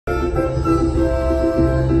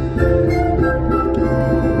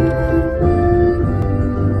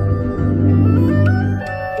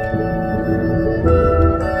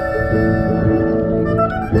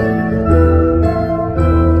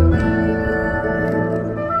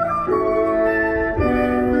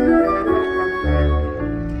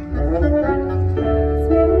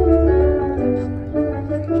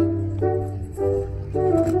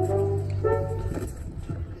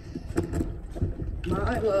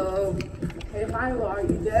Milo. Hey, Milo, are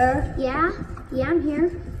you there? Yeah, I'm here.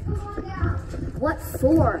 What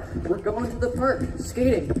for? We're going to the park,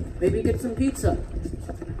 skating. Maybe get some pizza.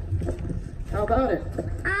 How about it?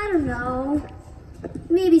 I don't know.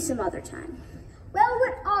 Maybe some other time. Well,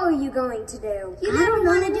 what are you going to do? You don't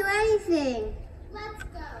want to do anything. Let's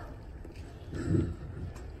go.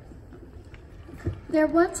 There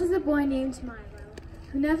once was a boy named Milo,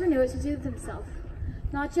 who never knew what to do with himself.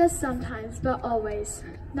 Not just sometimes, but always.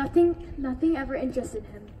 Nothing ever interested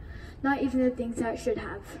him. Not even the things that should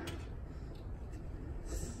have.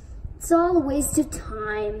 It's all a waste of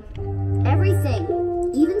time. Everything,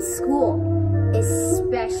 even school,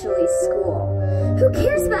 especially school. Who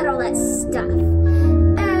cares about all that stuff?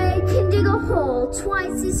 A can dig a hole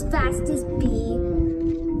twice as fast as B.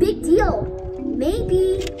 Big deal.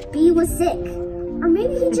 Maybe B was sick. Or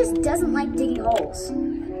maybe he just doesn't like digging holes.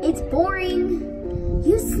 It's boring,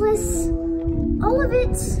 useless, all of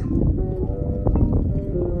it.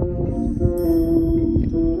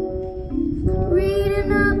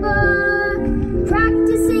 Reading a book,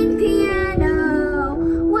 practicing piano,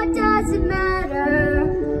 what does it matter?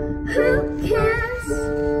 Who cares?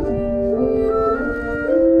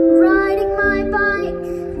 Riding my bike,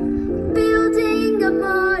 building a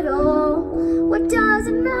model, what does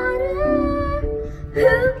it matter?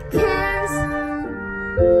 Who cares?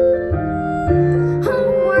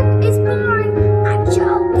 Homework is boring, I'm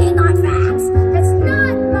choking on facts. That's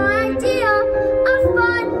not my idea of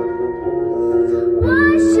fun.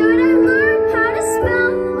 Why should I learn how to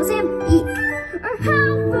spell Mozambique? Or how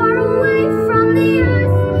far away from the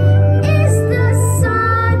earth is the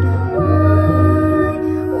sun? Why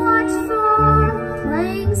watch for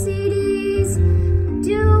playing CDs,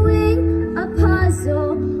 doing a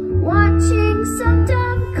puzzle, watching some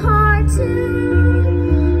dumb cartoon?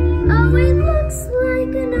 Oh, it looks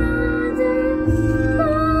like another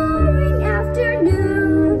boring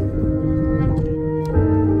afternoon.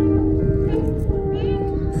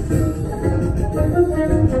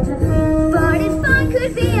 But if I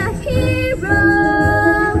could be a hero,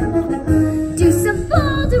 do some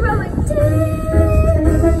bold heroic deed,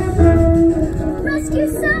 rescue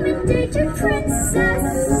some endangered princess,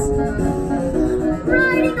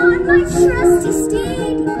 riding on my trusty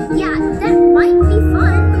steed. Yeah, that might be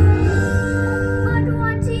fun. But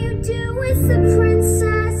what do you do with the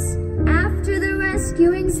princess after the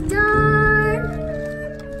rescuing's done?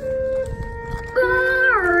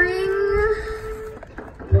 Boring.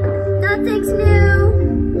 Nothing's new,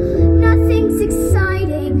 nothing's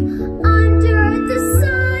exciting under the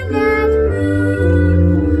sun and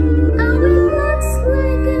moon. Oh, it looks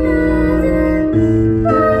like another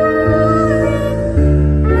boring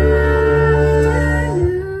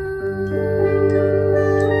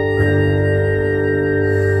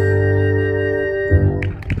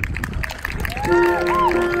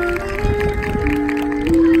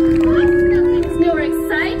Nothing's more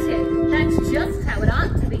exciting. That's just how it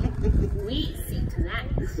ought to be. We see to that.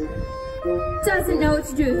 Doesn't know what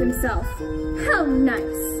to do with himself. How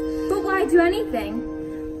nice. But why do anything?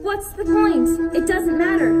 What's the point? It doesn't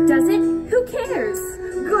matter, does it? Who cares?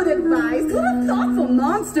 Good advice. What a thoughtful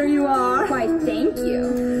monster you are. Why, thank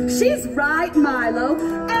you. She's right, Milo.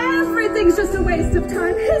 Everything's just a waste of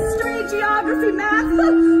time. History, geography, math.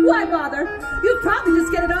 Why bother? You'd probably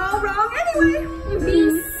just get it all wrong anyway.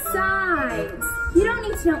 Besides, you don't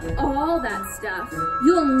need to know all that stuff.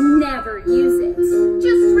 You'll never use it.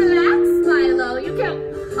 Just relax, Milo. You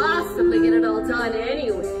can't possibly get it all done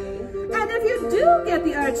anyway. And if you do get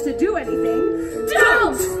the urge to do anything,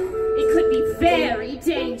 Don't! It could be very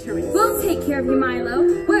dangerous. We'll take care of you, Milo.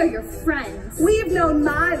 We're your friends. we've known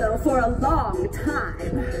Milo for a long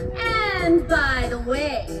time. And by the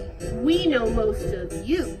way, we know most of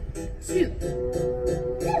you, too.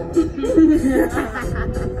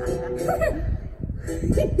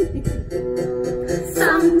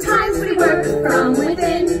 Sometimes we work from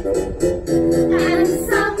within, and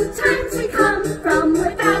sometimes we come from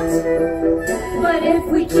without. But if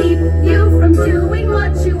we keep you from doing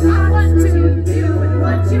what you ought to do, and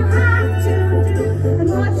what you have to do, and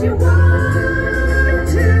what you want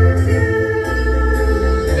to do,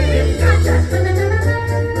 it's gotcha.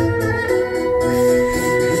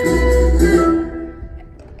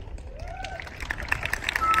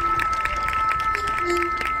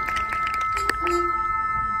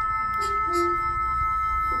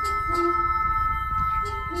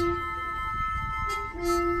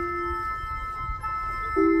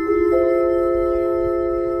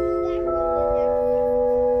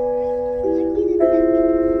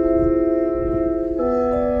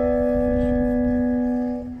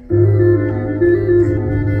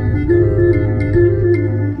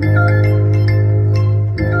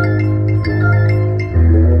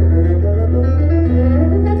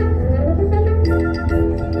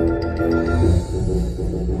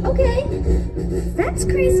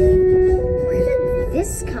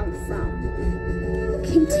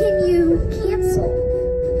 Continue, cancel.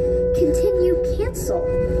 Continue, cancel.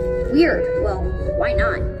 Weird. Well, why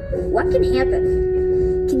not? What can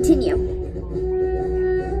happen? Continue.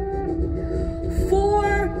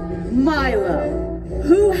 For Milo,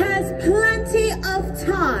 who has plenty of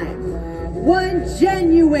time, one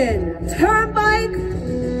genuine turnpike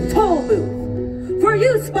Tollbooth, for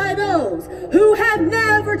use by those who have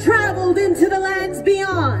never traveled into the lands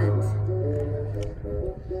beyond.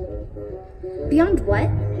 Beyond what?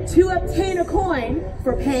 To obtain a coin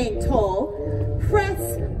for paying toll,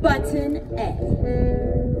 press button A.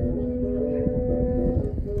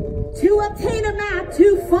 To obtain a map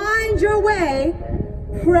to find your way,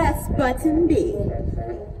 press button B.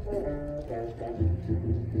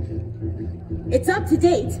 It's up to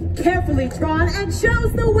date, carefully drawn, and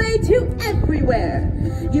shows the way to everywhere.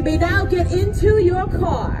 You may now get into your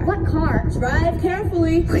car. What car? Drive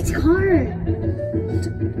carefully. Which car?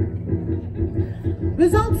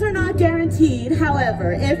 Results are not guaranteed,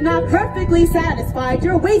 however, if not perfectly satisfied,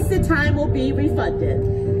 your wasted time will be refunded.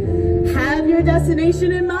 Have your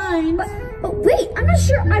destination in mind. But wait, I'm not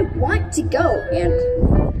sure I want to go, and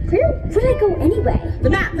where would I go anyway? The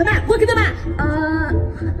map, look at the map.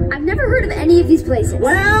 I've never heard of any of these places.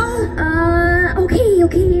 Well? Okay,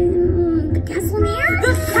 the castle in the air?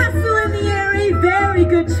 The castle in the air, a very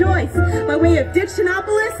good choice, by way of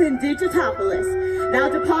Dictionopolis and Digitopolis. Now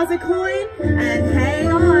deposit coin and hang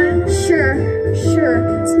on. Sure.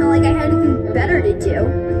 It's not like I had anything better to do.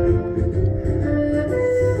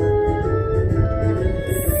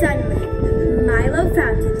 Suddenly, Milo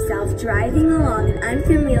found himself driving along an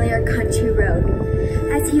unfamiliar country road.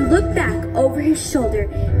 As he looked back over his shoulder,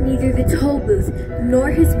 neither the toll booth nor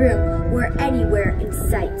his room were anywhere in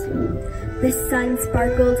sight. The sun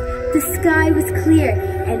sparkled, the sky was clear,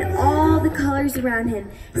 and all the colors around him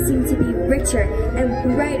seemed to be richer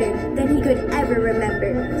and brighter than he could ever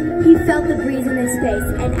remember. He felt the breeze in his face,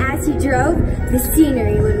 and as he drove, the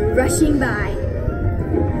scenery went rushing by.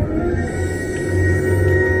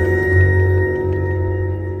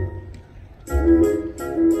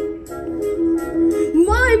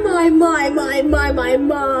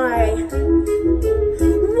 My.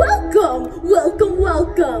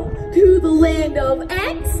 Welcome to the land of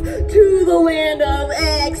X, to the land of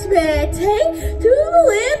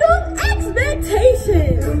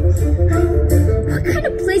expectation. What kind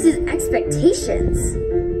of place is Expectations?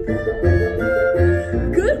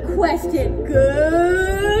 Good question.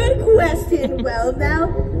 Well now,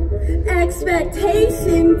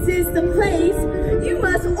 Expectations is the place you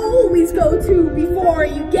must always go to before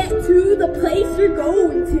you get to the place you're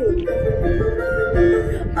going to.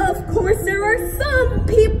 Of course, there are some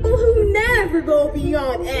people who never go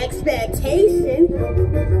beyond expectation.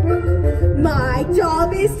 My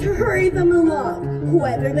job is to hurry them along,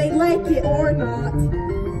 whether they like it or not. I'm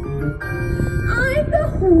the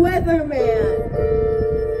weatherman.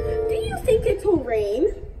 Do you think it'll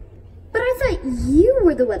rain? But I thought you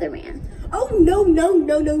were the weatherman. Oh, no.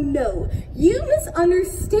 You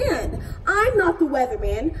misunderstand. I'm not the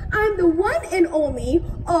weatherman. I'm the one and only,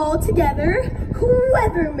 altogether,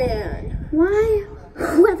 weatherman. Why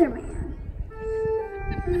weatherman?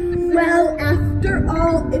 Well, after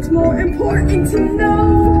all, it's more important to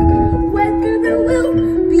know whether there will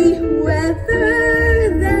be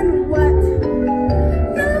weather than what.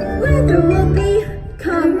 The weather will be,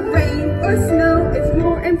 come rain or snow. It's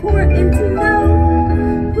more important to know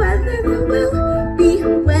whether there will be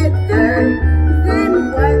weather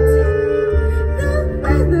than what. The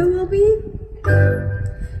weather will be.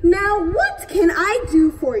 Now, what can I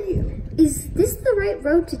do for you? Is this the right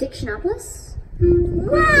road to Dictionopolis?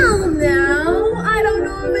 Well, now, I don't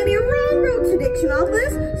know of any wrong road to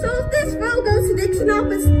Dictionopolis, so if this road goes to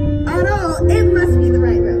Dictionopolis at all, it must be the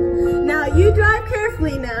right road. Now, you drive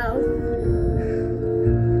carefully now.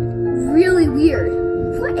 Really weird.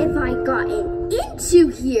 What have I gotten into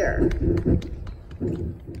here?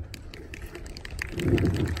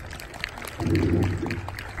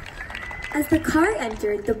 As the car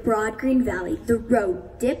entered the broad green valley, the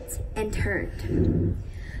road dipped and turned.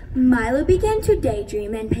 Milo began to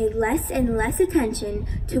daydream and pay less and less attention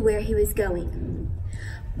to where he was going.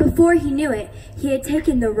 Before he knew it, he had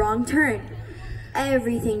taken the wrong turn.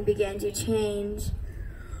 Everything began to change.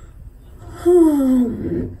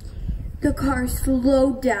 The car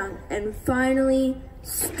slowed down and finally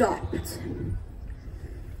stopped.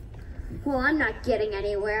 Well, I'm not getting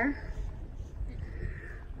anywhere.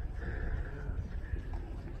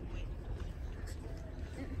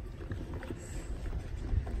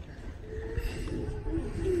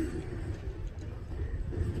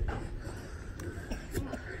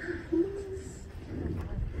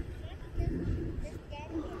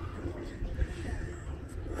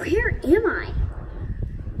 am I?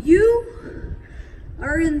 You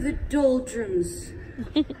are in the doldrums.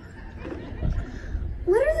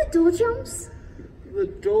 What are the doldrums? The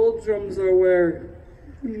doldrums are where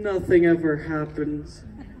nothing ever happens.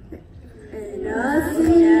 And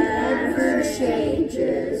nothing ever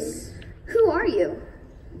changes. Who are you?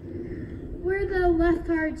 We're the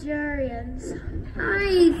Lethargarians.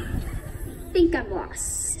 I think I'm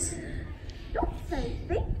lost. Don't say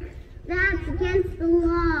think. That's against the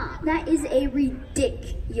law. That is a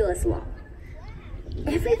ridiculous law.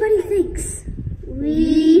 Everybody thinks.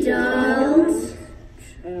 We don't.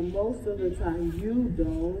 And most of the time you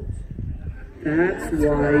don't. That's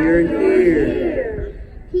why you're here.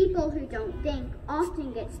 People who don't think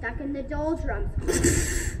often get stuck in the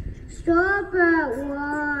doldrums. Stop at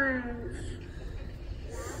once.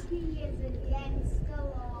 Laughing is against the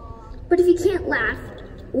law. But if you can't laugh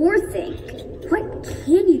or think, what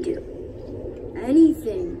can you do?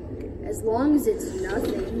 Anything, as long as it's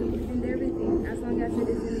nothing. And everything, as long as it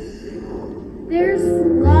isn't. There's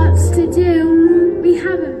lots to do. We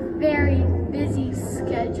have a very busy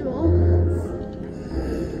schedule.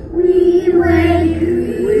 We wake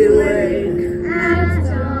At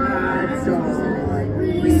dawn.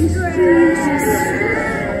 We stretch.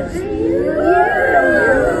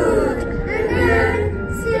 And then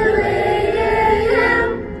till 8 a.m.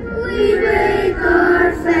 we break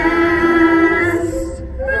our fast.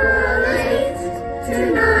 From 8 to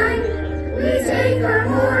 9 we take our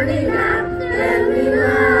morning nap. Then we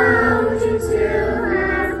lounge until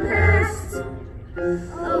 1/2 past.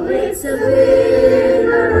 Oh, it's a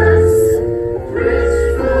vigorous,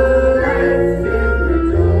 wishful life in the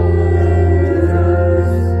doldrums.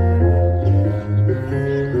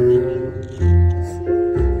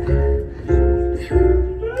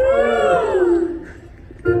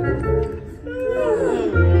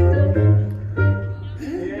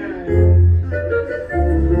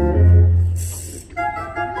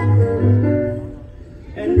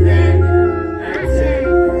 And then at 10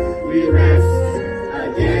 we rest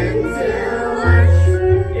again till lunch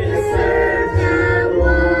is served at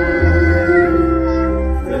 1.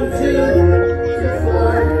 From 2 to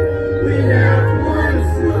 4 we nap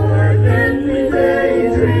once more, then we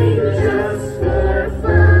daydream just for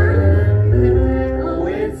fun. Oh,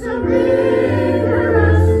 it's a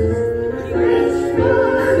rigorous, wishful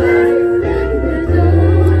life in the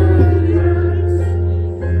doldrums.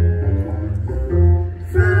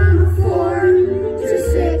 From 4 to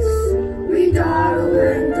 6 we dawdle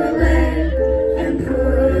and delay and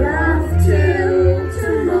put it off till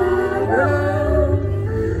tomorrow.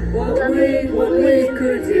 What we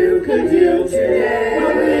could do today.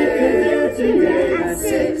 What we could do today. At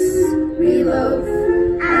 6 we loaf.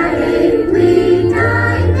 At 8 we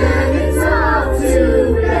dine. Then it's all to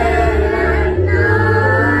bed at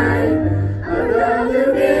 9. A rather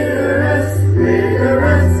rigorous,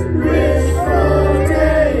 wishful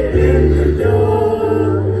day in the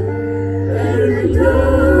doldrums.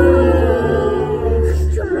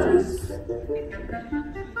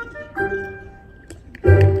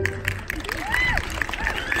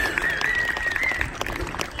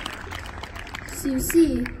 So you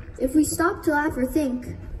see, if we stop to laugh or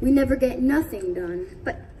think, we never get nothing done.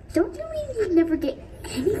 But don't you mean you'd never get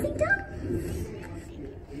anything done?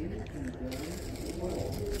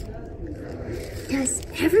 Does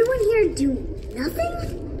everyone here do nothing?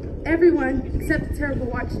 Everyone except the terrible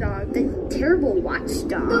watchdog. The terrible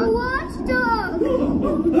watchdog. The watchdog!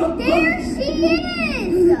 There she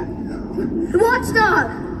is! The watchdog!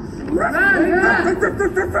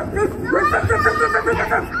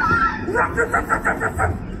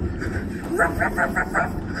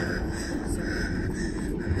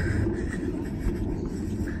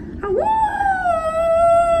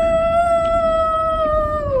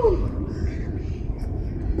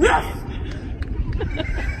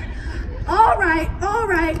 All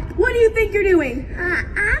right. What do you think you're doing?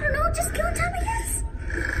 I don't know, just killing time, I guess.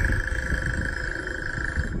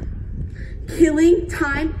 Killing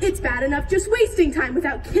time? It's bad enough just wasting time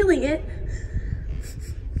without killing it.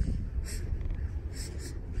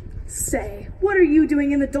 Say, what are you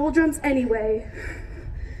doing in the doldrums anyway?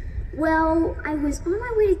 Well, I was on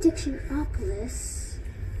my way to Dictionopolis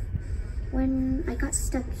when I got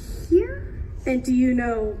stuck here. And do you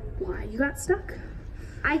know why you got stuck?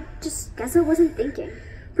 I just guess I wasn't thinking.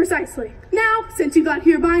 Precisely. Now, since you got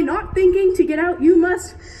here by not thinking to get out, you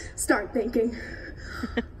must start thinking.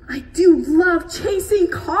 I do love chasing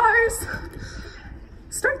cars.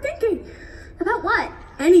 Start thinking. About what?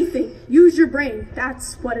 Anything. Use your brain.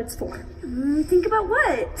 That's what it's for. Think about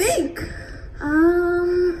what? Think.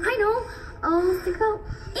 I know. I'll think about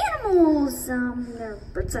animals. animals, there are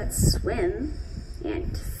birds that swim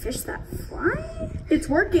and fish that fly. It's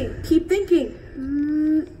working. Keep thinking.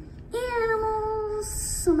 Animals,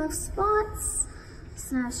 some have spots,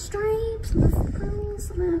 some have stripes, some have pearls,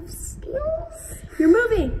 some have scales. You're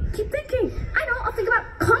moving. Keep thinking. I know, I'll think about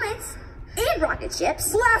comets and rocket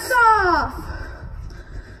ships. Blast off!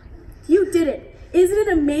 You did it. Isn't it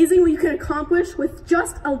amazing what you can accomplish with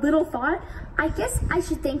just a little thought? I guess I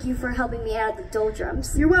should thank you for helping me out of the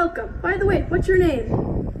doldrums. You're welcome. By the way, what's your name?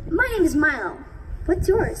 My name is Milo. What's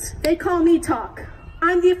yours? They call me Tock.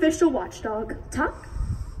 I'm the official watchdog. Tock?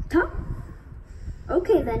 Tock?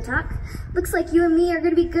 Okay then, Tock. Looks like you and me are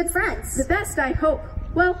going to be good friends. The best, I hope.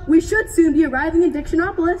 Well, we should soon be arriving in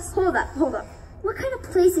Dictionopolis. Hold up. What kind of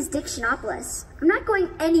place is Dictionopolis? I'm not going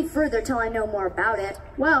any further till I know more about it.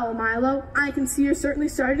 Well, Milo, I can see you're certainly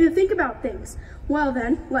starting to think about things. Well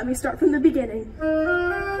then, let me start from the beginning.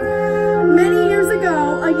 Many years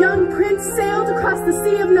ago, a young prince sailed across the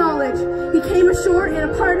sea of knowledge. He came ashore in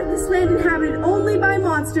a part of this land inhabited only by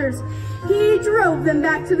monsters. He drove them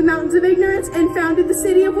back to the mountains of ignorance and founded the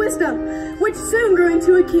city of wisdom, which soon grew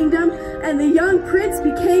into a kingdom, and the young prince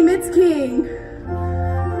became its king.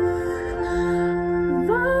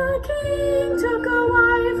 The king took a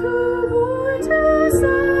wife who bore 2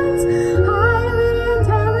 sons, highly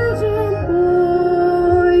intelligent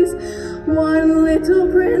boys. One little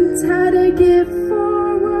prince had a gift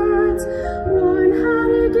for words, one had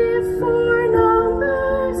a gift for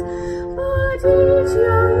numbers, but each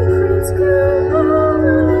young prince grew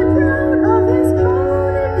overly proud of his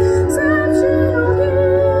own exceptional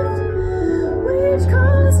gift, which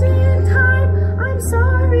caused in time, I'm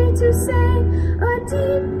sorry to say, a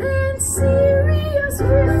deep and serious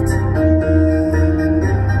rift.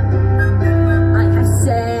 I have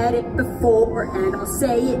said it before and I'll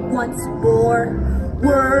say it once more.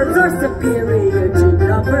 Words are superior to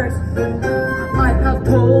numbers. I have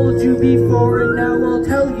told you before and now I'll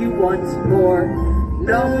tell you once more.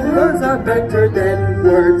 Numbers are better than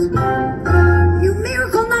words. You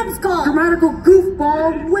miracle numbskull! Grammatical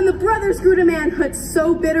goofball! When the brothers grew to manhood,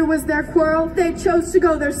 so bitter was their quarrel, they chose to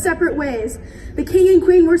go their separate ways. The king and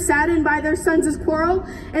queen were saddened by their sons' quarrel,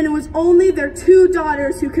 and it was only their 2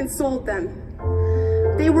 daughters who consoled them.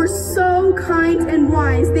 They were so kind and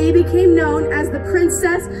wise, they became known as the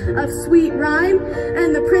Princess of Sweet Rhyme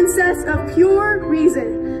and the Princess of Pure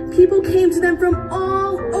Reason. People came to them from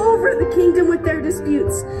all over the kingdom with their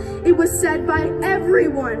disputes. It was said by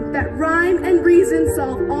everyone that rhyme and reason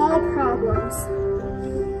solve all problems.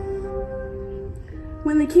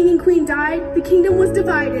 When the king and queen died, the kingdom was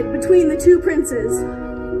divided between the 2 princes.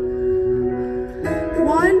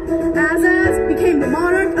 One, Azaz, became the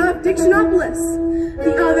monarch of Dictionopolis.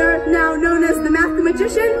 The other, now known as the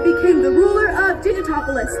Mathemagician, became the ruler of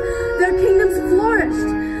Digitopolis. Their kingdoms flourished,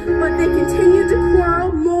 but they continued to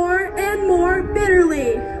quarrel more and more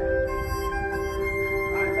bitterly. I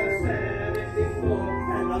have said it before,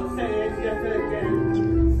 and I'll say it yet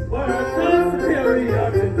again. Words are superior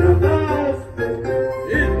to numbers.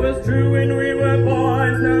 It was true when we were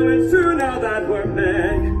boys, now it's true now that we're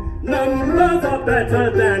men. Numbers are better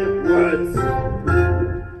than words.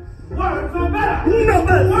 Words are better!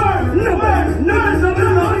 Numbers!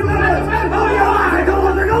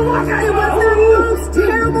 It was their most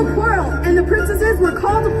terrible quarrel, and the princesses were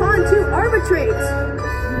called upon to arbitrate.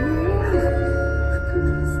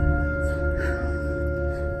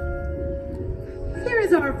 Here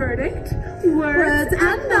is our verdict. Words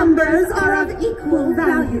and numbers are of equal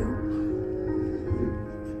value.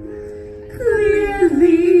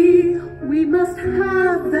 Clearly, we must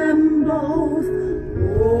have them both,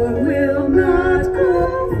 or we'll not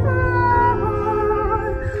go far.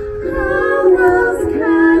 How else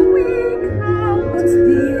can we count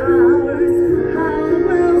the hours? How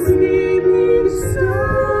else keep each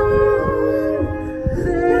stone?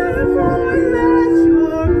 Therefore let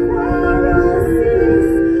your quarrel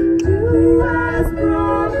cease. Do as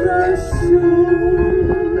brothers should.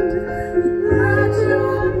 Let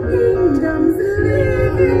your kingdoms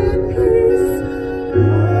live in peace.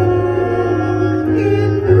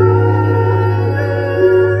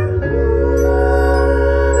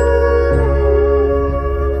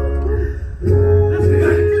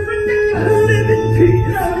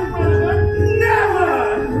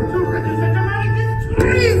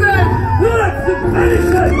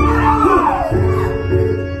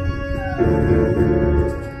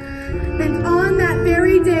 And on that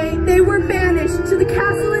very day, they were banished to the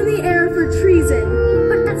castle in the air for treason.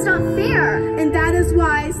 But that's not fair. And that is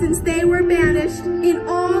why, since they were banished, in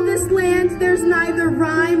all this land there's neither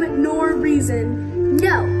rhyme nor reason.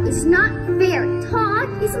 No, it's not fair. Tock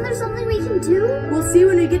is Isn't there something we can do? We'll see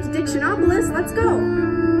when we get to Dictionopolis. Let's go.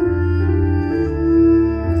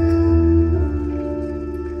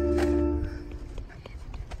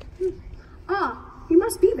 Ah, he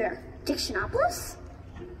must be there. Dictionopolis?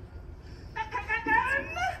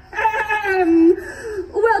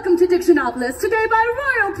 Welcome to Dictionopolis. Today, by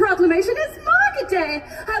royal proclamation, is market day.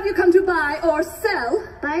 Have you come to buy or sell?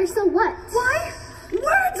 Buy or sell what? Why?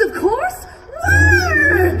 Words, of course.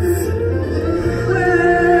 Words!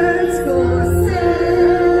 Words for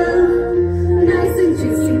sale. Nice and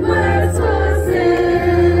juicy words for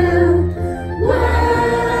sale.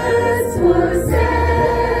 Words for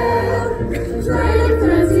sale. Dry and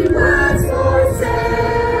fancy words for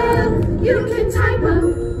sale. You can type them.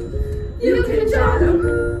 You can jot them.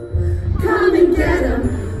 Come and get them.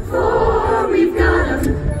 For we've got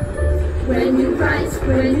them. When you write,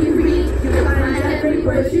 when you read, you'll find every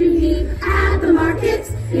word you need at the market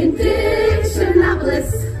in Dictionopolis.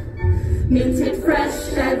 Minted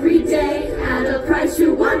fresh every day at a price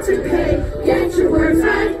you want to pay. Get your words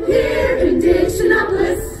right here in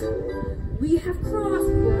Dictionopolis. We have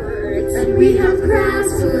crosswords and we have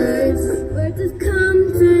crosswords. Words of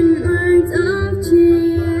comfort, words of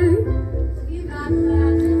cheer. You got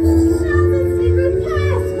that. Shopping secret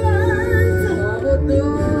passwords. All of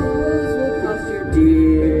those will cost you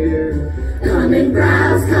dear. Come and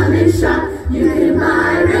browse, come and shop. You can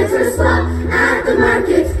buy, rent, or swap at the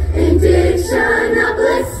market in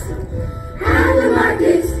Dictionopolis. At the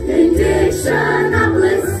market in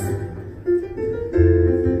Dictionopolis.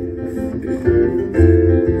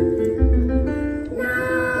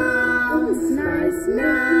 Nouns, nice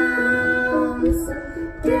nouns.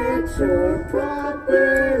 Get your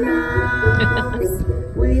proper nouns.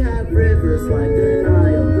 We have rivers like the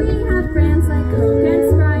Nile. We have brands like Coke and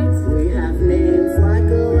Sprite. We have names like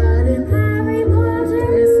Aladdin, Harry Potter,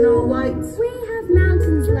 and Snow White. We have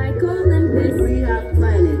mountains like Olympus. We have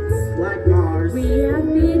planets like Mars. We have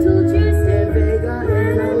Beetlejuice and Vega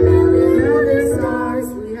and a million other stars.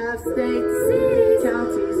 We have states, cities,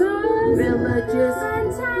 counties, villages, and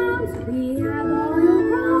towns. We have all your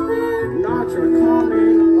proper, not your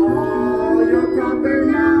common, all your proper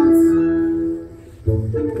nouns.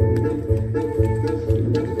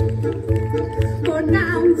 For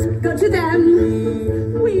nouns, go to them.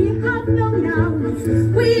 We have no nouns.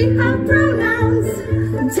 We have pronouns.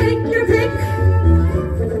 Take your pick.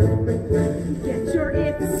 Get your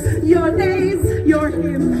its, your theys, your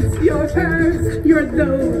hims, your hers, your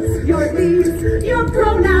those, your these, your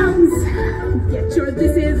pronouns. Get your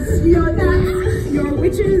thises, your that's, your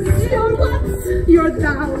whiches, your whats, your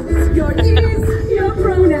thous, your is, your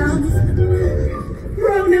pronouns.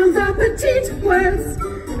 Pronouns are petite words.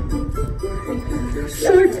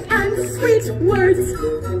 Short and sweet words.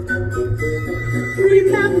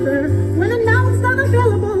 Remember, when a noun's not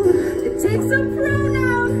available, it takes a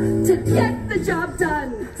pronoun to get the job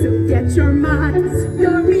done. So get your minds,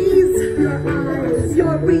 your me's, your I's,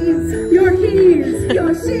 your we's, your he's,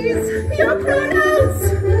 your she's, your pronouns.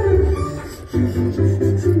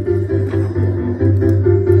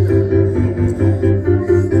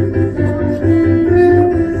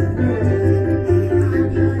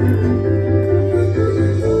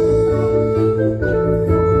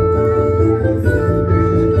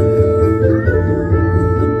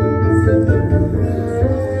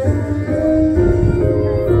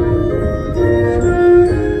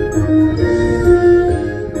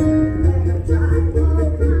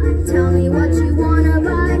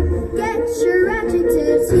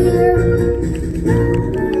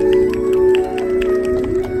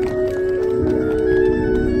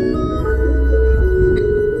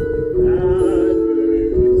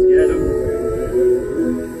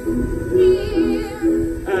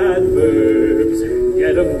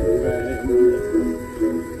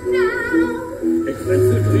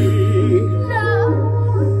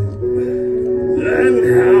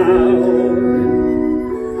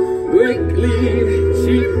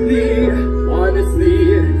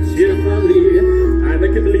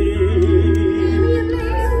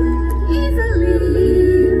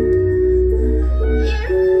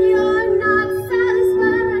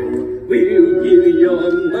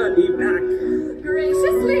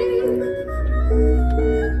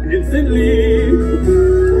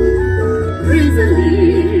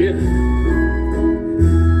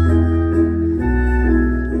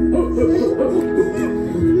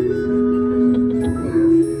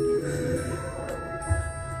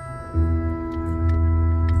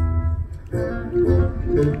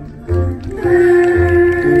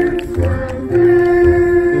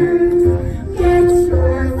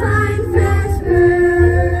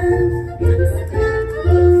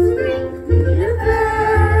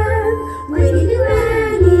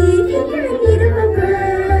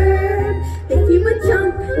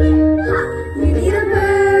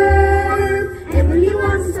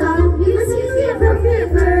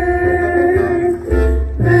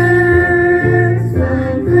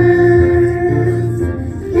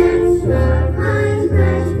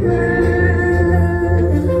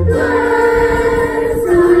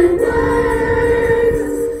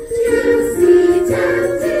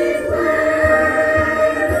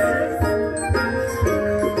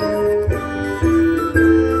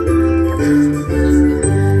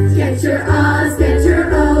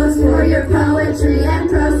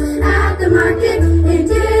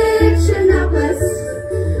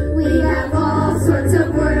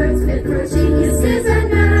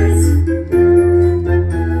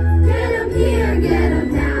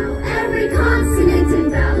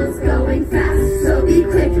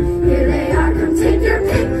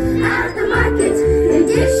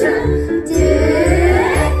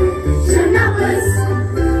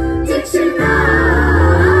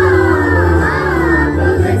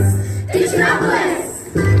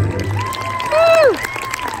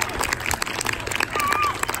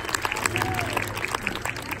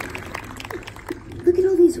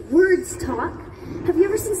 words, Tock. Have you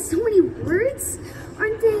ever seen so many words?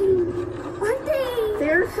 Aren't they?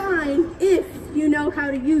 They're fine if you know how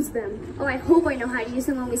to use them. Oh, I hope I know how to use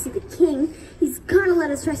them when we see the king. He's gotta let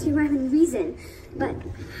us rescue Rhyme and Reason. But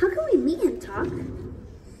how can we meet him, Tock?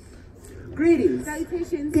 Greetings.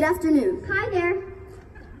 Salutations. Good afternoon. Hi there.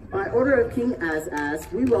 By order of King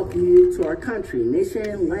Azaz, we welcome you to our country,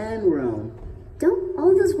 nation, land, realm. Don't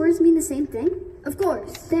all of those words mean the same thing? Of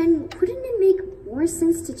course. Then wouldn't it make more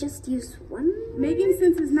sense to just use one? Making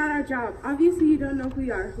sense is not our job. Obviously, you don't know who we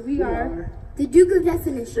are. We are the Duke of The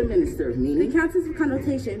Definition. Minister of the Meaning. Countess of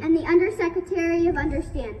Connotation. And the Undersecretary of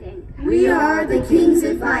Understanding. We are the King's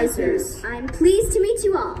advisors. I'm pleased to meet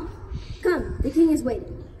you all. Come, the King is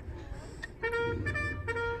waiting.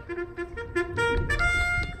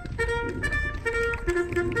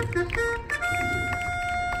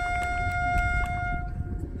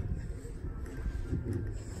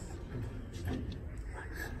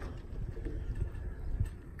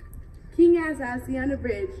 King Azaz, the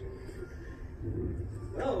Unabridged.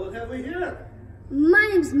 Well, what have we here? My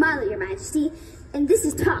name's Milo, Your Majesty, and this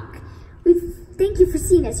is Tock. Thank you for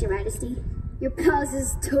seeing us, Your Majesty. Your palace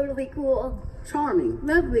is totally cool. Charming.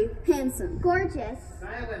 Lovely. Handsome. Gorgeous.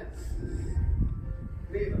 Silence.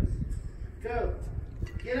 Leave us. Go.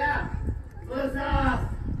 Get out. Close off.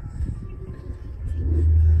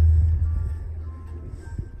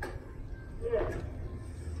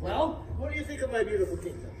 Well, what do you think of my beautiful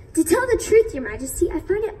kingdom? To tell the truth, Your Majesty, I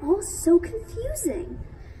find it all so confusing.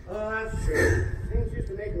 Oh, that's true. Things used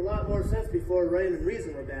to make a lot more sense before Rhyme and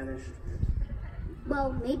Reason were banished.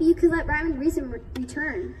 Well, maybe you could let Rhyme and Reason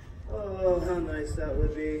return. Oh, how nice that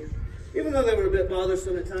would be. Even though they were a bit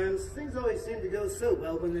bothersome at times, things always seemed to go so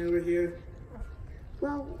well when they were here.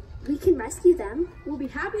 Well, we can rescue them. We'll be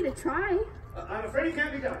happy to try. I'm afraid it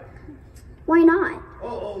can't be done. Why not?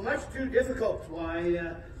 Oh, much too difficult. Why,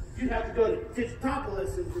 you'd have to go to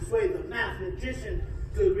Digitopolis and persuade the Mathemagician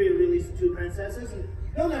to agree to release the two princesses, and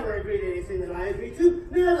he'll never agree to anything that I agree to.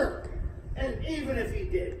 Never! And even if he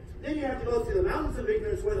did, then you have to go through the mountains of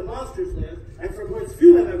ignorance where the monsters live, and from whence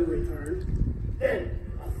few have ever returned. Then,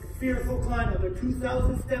 a fearful climb up a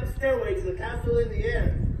 2,000-step stairway to the castle in the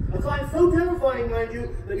air. A climb so terrifying, mind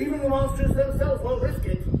you, that even the monsters themselves won't risk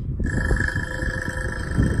it.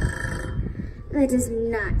 That does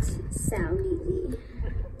not sound easy.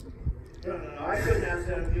 No, I couldn't ask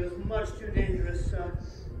that of you. It's much too dangerous.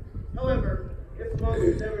 However, if the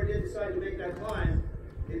monsters ever did decide to make that climb,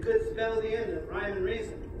 it could spell the end of Rhyme and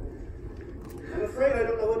Reason. I'm afraid I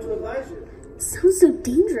don't know what to advise you. It sounds so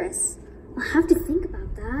dangerous. I'll have to think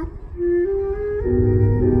about that.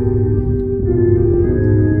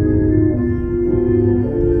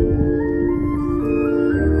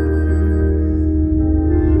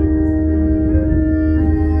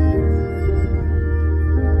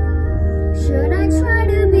 Should I try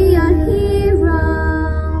to be a hero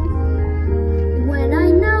when I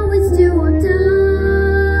know it's do or die?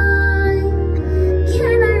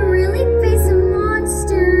 Can I really face a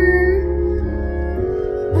monster?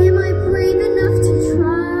 Am I brave enough to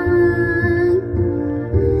try?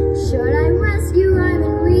 Should I rescue Rhyme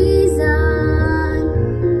and Reason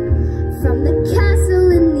from the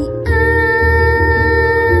castle in the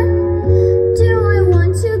air? Do I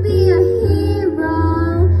want to be a hero?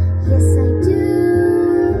 Yes, I do,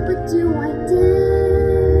 but do I dare?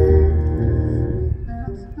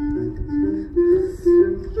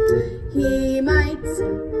 He might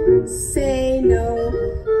say no.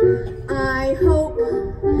 I hope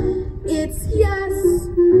it's yes.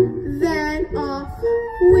 Then off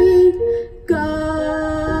we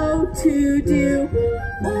go to do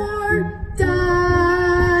or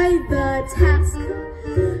die. The task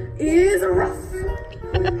is rough.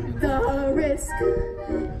 The risk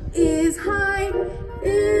is high.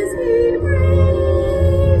 Is he brave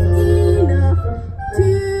enough to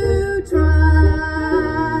try?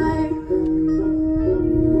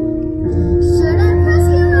 Should I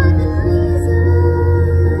rescue Rhyme and Reason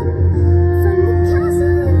from the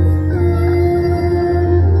castle in the air?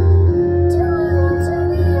 Do I want to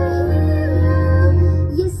be a hero?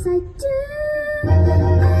 Yes, I do, and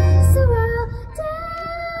so I'll dare.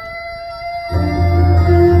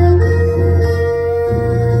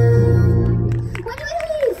 When do we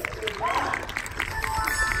leave?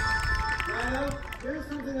 Milo, here's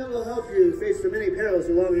something that will help you face the many perils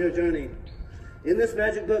along your journey. In this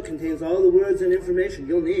magic book contains all the words and information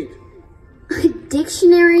you'll need. A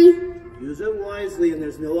dictionary? Use it wisely, and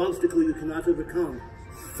there's no obstacle you cannot overcome.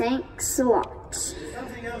 Thanks a lot. There's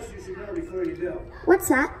something else you should know before you go. What's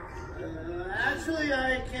that? Actually,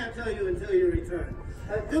 I can't tell you until you return.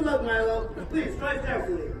 Good luck, Milo. Please, drive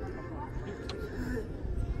carefully.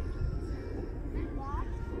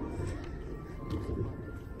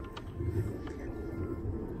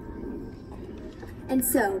 And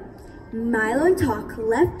so, Milo and Tock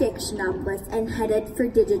left Dictionopolis and headed for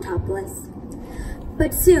Digitopolis.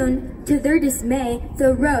 But soon, to their dismay,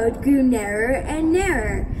 the road grew narrower and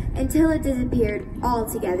narrower until it disappeared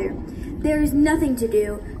altogether. There was nothing to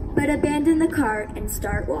do but abandon the cart and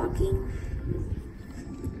start walking.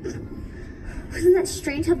 Wasn't that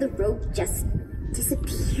strange how the road just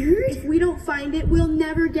disappeared? If we don't find it, we'll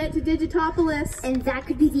never get to Digitopolis. And that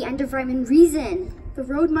could be the end of Rhyme and Reason. The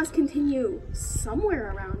road must continue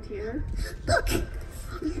somewhere around here. Look!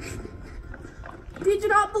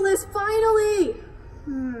 Digitopolis, finally!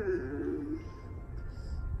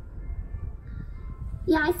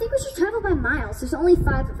 Yeah, I think we should travel by miles. There's only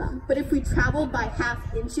 5 of them. But if we traveled by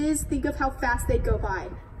 ½ inches, think of how fast they'd go by.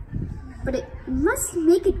 But it must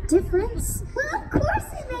make a difference. Well, of course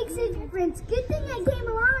it makes a difference. Good thing I came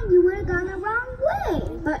along. You would have gone the wrong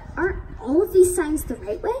way. But aren't all of these signs the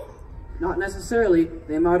right way? Not necessarily.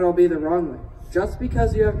 They might all be the wrong way. Just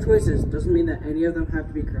because you have choices doesn't mean that any of them have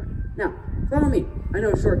to be correct. Now, follow me. I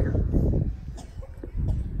know a shortcut.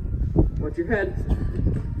 Watch your head.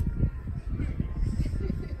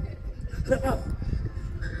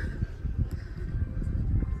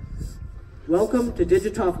 Welcome to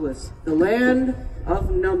Digitopolis, the land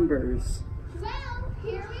of numbers. Well,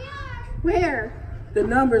 here we are. Where? The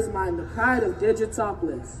numbers mine, the pride of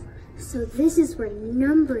Digitopolis. So this is where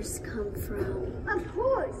numbers come from. Of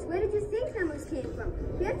course. Where did you think numbers came from?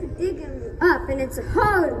 You have to dig them up, and it's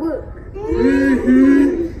hard work.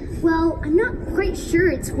 Well, I'm not quite sure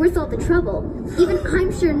it's worth all the trouble. Even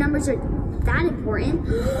I'm sure numbers are that important.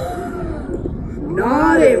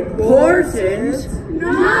 Not important?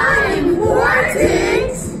 Not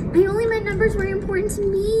important! I only meant numbers were important to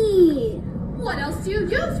me. What else do you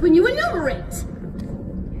use when you enumerate?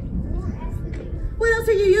 What else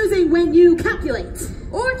are you using when you calculate?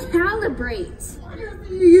 Or calibrate?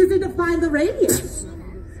 You're using to find the radius.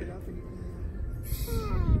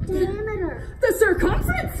 Diameter. The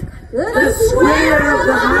circumference? The square of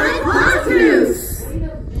the hypotenuse!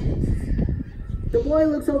 The boy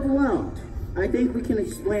looks overwhelmed. I think we can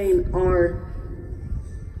explain our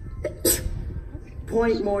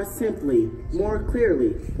point more simply, more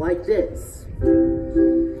clearly, like this. How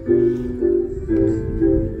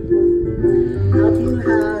can you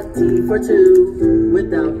have T for 2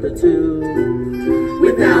 without the 2?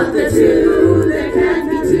 Without the 2, there can't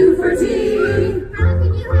be 2 for T. How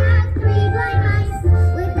can you have 3 blind mice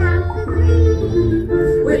without the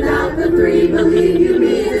 3? Without the 3, believe you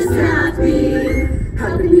me, this can't be.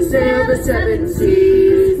 How can you sail the 7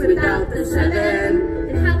 seas without the 7?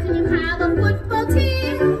 And how can you have a football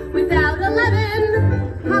team without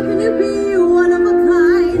 11? How can you be one of a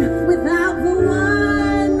kind without the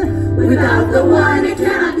 1? Without the 1, it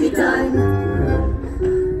cannot be done.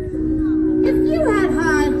 If you had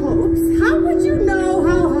high hopes, how would you know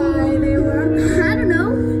how high they were? I don't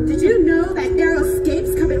know. Did you know that narrow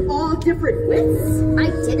escapes come in all different widths? I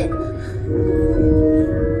didn't.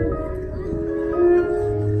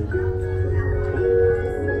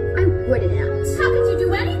 I wouldn't have. How could you do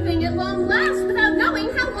anything at long last without knowing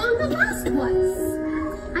how long the last was?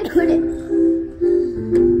 I couldn't.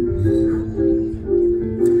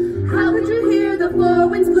 How could you hear the 4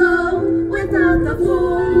 winds blow without the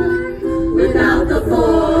 4? Without the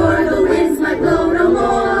 4, the winds might blow no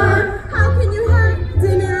more. How can you have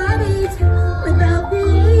dinner at 8 without the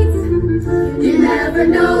 8? You never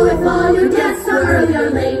know if all your guests are early or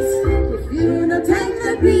late. If you know 10,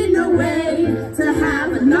 there'd be no way to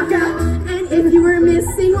have a knockout. And if you were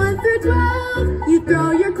missing 1 through 12, you'd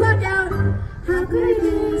throw your clock out. How could I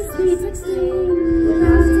be sweet 16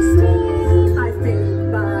 without 16? I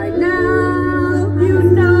think by now you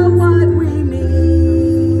know what we mean.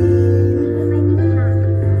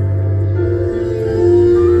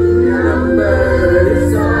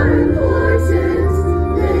 Numbers are important,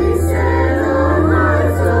 they set our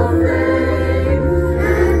hearts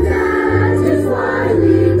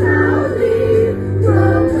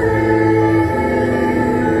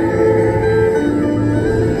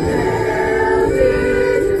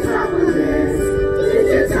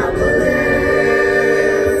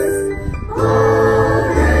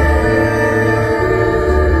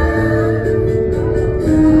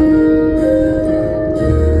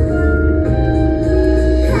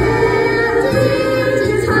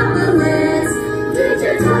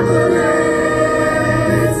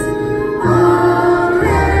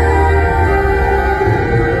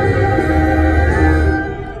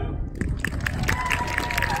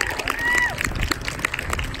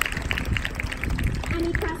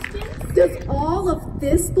Does all of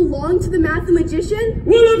this belong to the Mathemagician?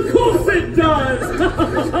 Well, of course it does!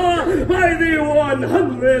 By the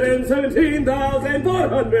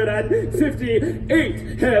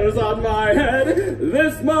 117,458 hairs on my head,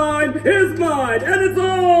 this mine is mine, and it's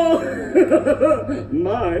all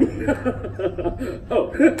mine.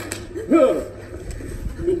 Oh.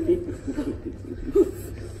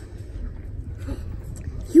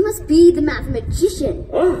 You must be the Mathemagician.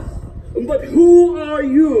 Ah, but who are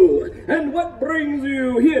you, and what brings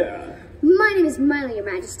you here? My name is Milo, Your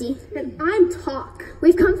Majesty. And I'm Tock.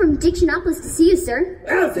 We've come from Dictionopolis to see you, sir.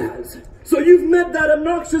 Azaz! So you've met that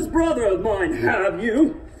obnoxious brother of mine, have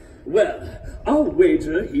you? Well, I'll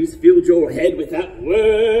wager he's filled your head with that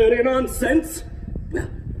wordy nonsense. Well,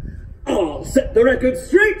 I'll set the record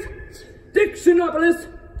straight. Dictionopolis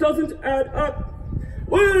doesn't add up.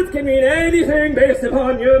 Words can mean anything based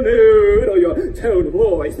upon your mood or your tone of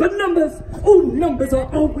voice, but numbers, oh, numbers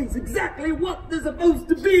are always exactly what they're supposed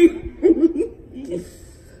to be.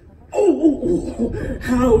 Oh,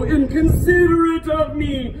 how inconsiderate of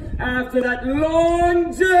me. After that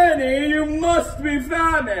long journey, you must be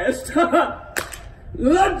famished.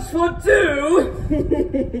 Lunch for two?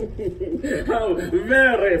 How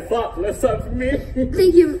very thoughtless of me.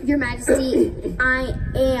 Thank you, Your Majesty. I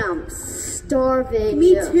am starving.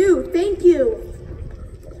 Me too, thank you.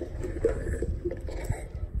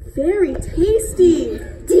 Very tasty.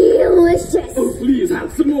 Delicious. Oh, please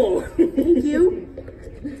have some more. Thank you.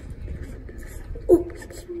 Oh.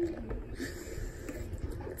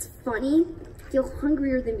 It's funny. I feel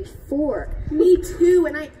hungrier than before. Me too,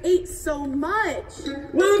 and I ate so much.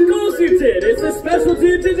 Well, of course you did. It's a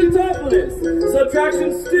specialty of Digitopolis.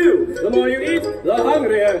 Subtraction stew. The more you eat, the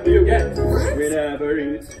hungrier you get. What? We never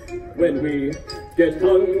eat when we get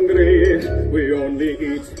hungry. We only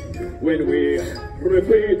eat when we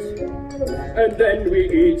repeat. And then we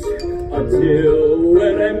eat until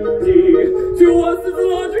we're empty. To us it's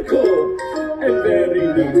logical and very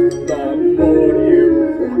neat. The more you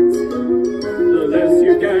want, the less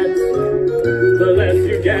you get. The less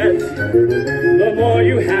you get, the more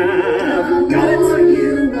you have. The more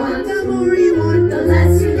you want, the more you want, the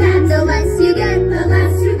less you get. The less you get, the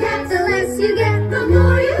less you get, the less you get, the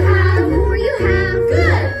more you have, the more you have.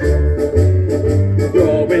 Good. We're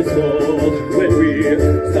always full when we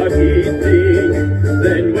start eating,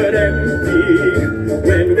 then we're empty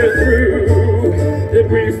when we're through. Then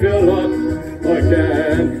we fill up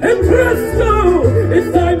again, and presto, it's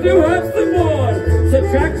time to have some more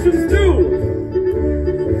subtractions too.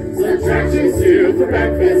 Subtractions due for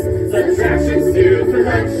breakfast, subtractions due for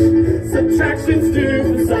lunch, subtractions due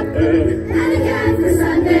for supper, And again for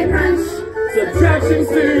Sunday brunch. subtractions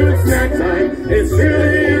due at snack time. It's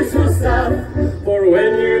really useful stuff for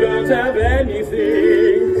when you don't have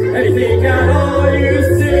anything at all. You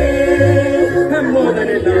still have more than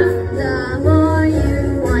enough. The more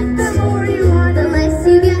you want, The more you want, the less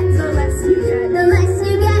you get, the less you get, the less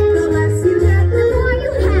you get, the less you get, the more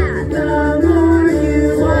you have. the more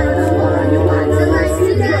you want, the more you want, The less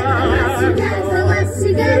you get, the less you get, the less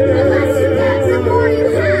you get, the less you get, the more you the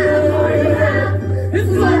have. more you have.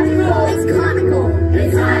 It's logical. It's comical.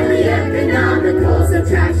 It's highly economical.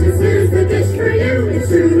 Subtractions is the dish for you. It's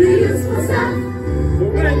truly useful stuff.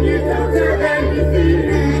 When you don't have anything.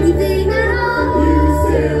 Anything at all. You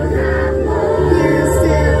still have more. You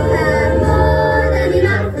still have more than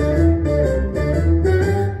enough.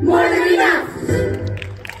 More than enough.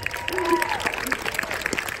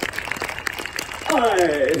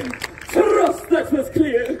 I trust that was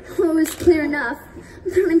clear. Oh, it's clear enough.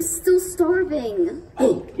 But I'm still starving.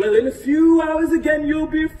 Oh, well, in a few hours again, you'll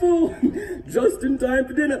be full. Just in time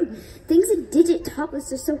for dinner. Things in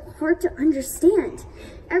Digitopolis are so hard to understand.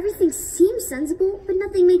 Everything seems sensible, but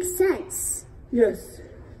nothing makes sense. Yes.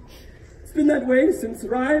 It's been that way since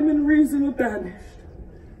rhyme and reason were banished.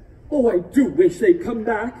 Oh, I do wish they'd come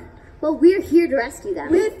back. Well, we're here to rescue them.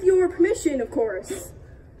 With your permission, of course.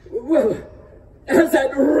 Well, has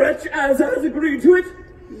that wretch Azaz agreed to it?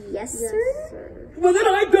 Yes, sir? Well, then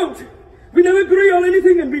I don't. We never agree on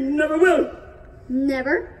anything, and we never will.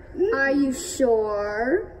 Never? Are you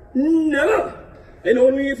sure? Never. And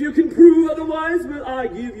only if you can prove otherwise will I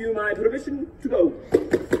give you my permission to go.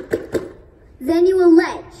 Then you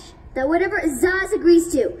allege that whatever Azaz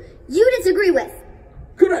agrees to, you disagree with.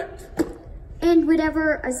 Correct. And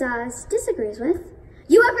whatever Azaz disagrees with,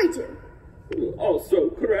 you agree to. Also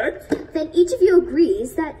correct. Then each of you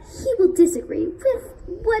agrees that he will disagree with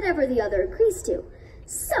whatever the other agrees to.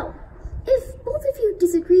 So, if both of you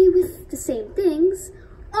disagree with the same things,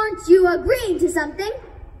 aren't you agreeing to something?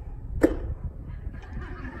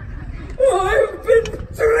 I've been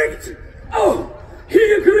tricked. Oh,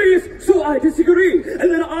 he agrees, so so I disagree.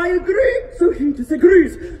 And then I agree, so he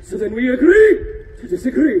disagrees. So then we agree to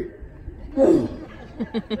disagree. Oh,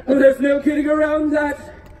 there's no kidding around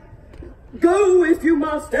that. Go if you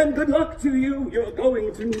must, and good luck to you. You're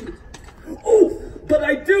going to need it. Oh, but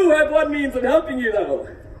I do have one means of helping you, though.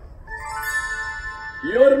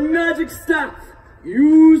 Your magic staff.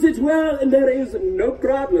 Use it well, and there is no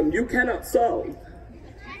problem you cannot solve.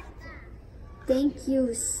 Thank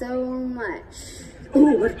you so much.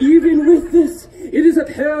 Oh, but even with this, it is a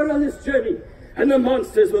perilous journey, and the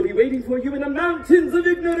monsters will be waiting for you in the mountains of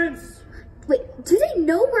ignorance. Wait, do they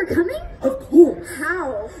know we're coming? Of course.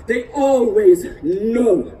 How? They always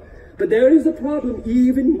know. But there is a problem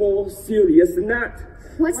even more serious than that.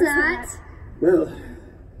 What's that? Well,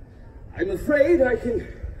 I'm afraid I can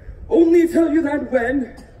only tell you that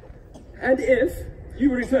when and if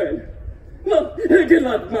you return. Well, good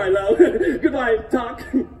luck, Milo. Goodbye, Tock.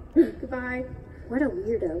 Goodbye. What a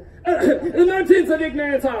weirdo. The mountains of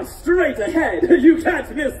ignorance are straight ahead. You can't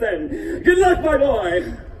miss them. Good luck, my boy.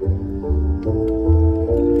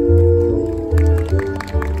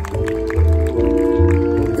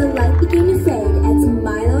 The light began to fade as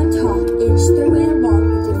Milo and Tock inched their way along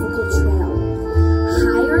the difficult trail.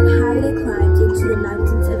 Higher and higher they climbed into the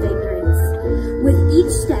mountains of ignorance. With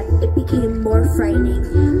each step, it became more frightening,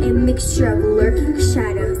 a mixture of lurking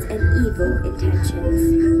shadows and evil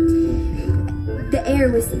intentions. The air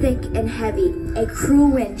was thick and heavy. A cruel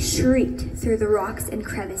wind shrieked through the rocks and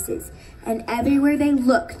crevices, and everywhere they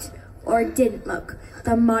looked, or didn't look,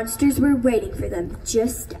 the monsters were waiting for them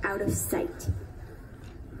just out of sight.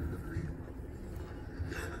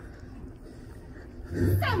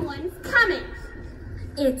 Someone's coming.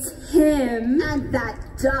 It's him. And that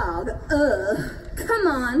dog. Ugh. Come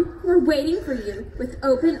on, we're waiting for you with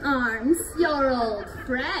open arms. Your old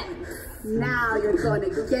friend. Now you're going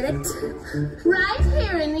to get it. Right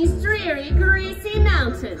here in these dreary, greasy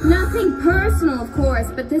mountains. Nothing personal, of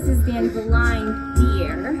course, but this is the end of the line,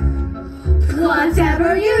 dear.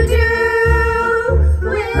 Whatever you do,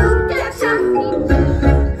 we'll get ya.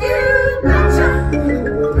 You betcha.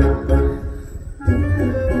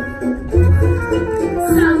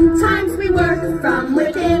 Sometimes we work from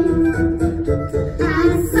within,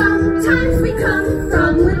 and sometimes we come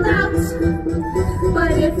from without.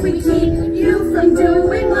 But if we keep you from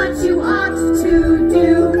doing what you ought to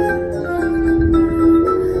do,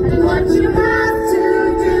 and what you have to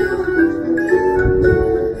do,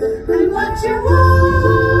 and what you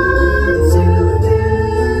want to do,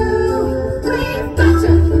 we've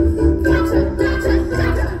gotcha, gotcha, gotcha,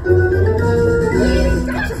 gotcha, we've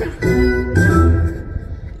gotcha.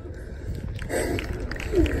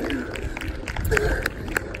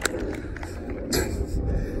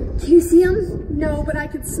 Do you see them? No, but I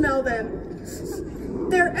can smell them.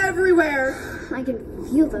 They're everywhere. I can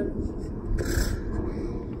feel them.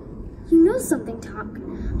 You know something, Tock.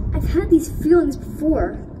 I've had these feelings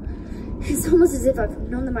before. It's almost as if I've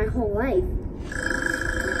known them my whole life.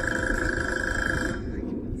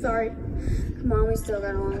 Sorry. Come on, we still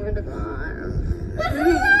got a long way to go.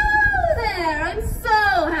 Hello there! I'm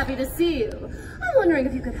so happy to see you. I'm wondering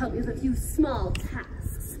if you could help me with a few small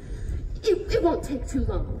tasks. It won't take too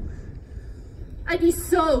long. I'd be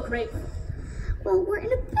so grateful. Well, we're in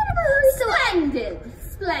a bit of a hurry, so Splendid!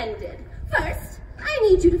 Splendid. First, I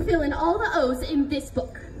need you to fill in all the O's in this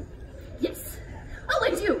book. Yes. Oh,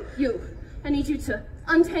 and you. I need you to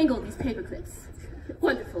untangle these paper clips.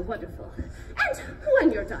 Wonderful, wonderful. And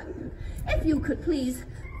when you're done, if you could please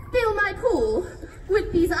fill my pool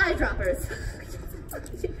with these eyedroppers.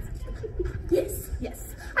 Yes.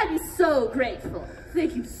 I'd be so grateful.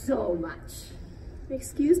 Thank you so much.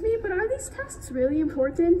 Excuse me, but are these tasks really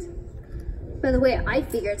important? by the way, I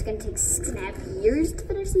figure it's gonna take 6.5 years to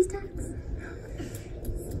finish these tasks.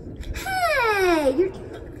 Hey,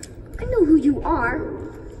 I know who you are.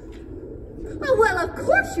 Oh, well, of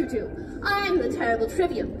course you do. I'm the terrible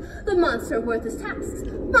Trivium, the monster of worthless tasks,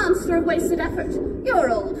 monster of wasted effort,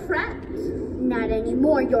 your old friend. Not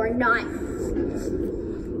anymore, you're not.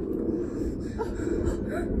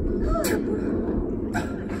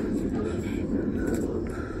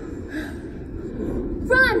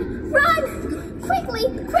 Run!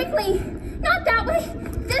 Quickly! Not that way!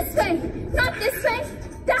 This way! Not this way!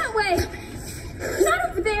 That way! Not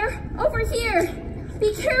over there! Over here!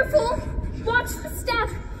 Be careful! Watch the step!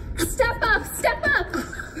 Step up!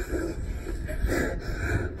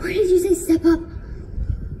 Where did you say step up?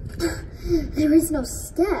 There is no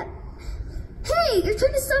step. Hey! You're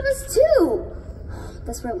trying to stop us too!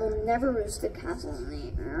 That's right, we'll never reach the castle.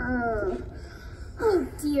 Oh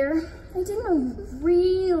dear. I didn't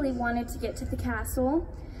really wanted to get to the castle.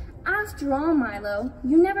 After all, Milo,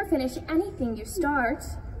 you never finish anything you start.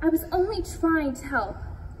 I was only trying to help.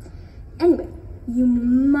 Anyway, you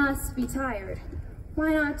must be tired.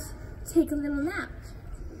 Why not take a little nap?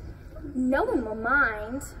 No one will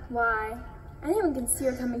mind. Why, anyone can see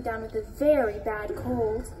you're coming down with a very bad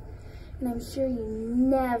cold. And I'm sure you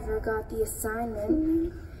never got the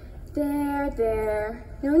assignment. There.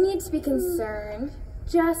 No need to be concerned.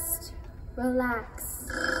 Just relax.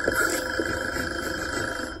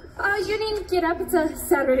 Oh, you didn't get up. It's a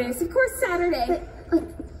Saturday. It's of course Saturday.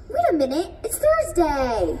 Wait a minute. It's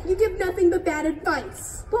Thursday. You give nothing but bad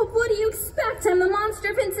advice. Well, what do you expect? I'm the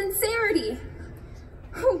monster of insincerity.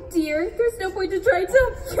 Oh dear, there's no point to try to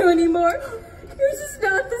help you anymore. Yours is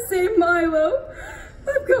not the same, Milo.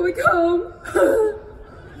 I'm going home.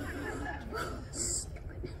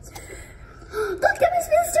 Look, that was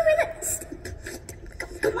Mr. Ribbons.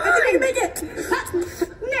 Come on, I can make it.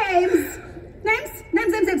 Names.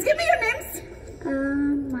 Give me your names.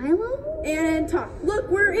 Milo? And Tock. Look,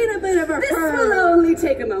 we're in a bit of a This will only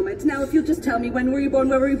take a moment. Now, if you'll just tell me when were you born,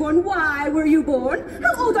 where were you born, why were you born?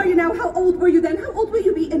 How old are you now? How old were you then? How old will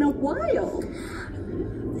you be in a while?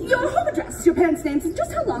 Your home address, your parents' names, and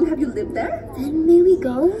just how long have you lived there? Then may we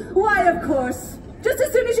go? Why, of course. Just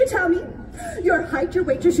as soon as you tell me. Your height, your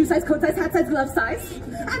weight, your shoe size, coat size, hat size, glove size.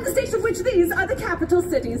 And the states of which these are the capital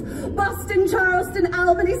cities. Boston, Charleston,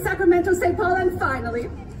 Albany, Sacramento, St. Paul, and finally,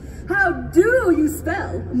 how do you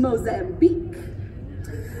spell Mozambique?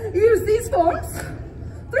 Use these forms.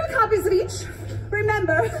 3 copies of each.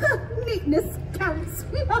 Remember, neatness counts.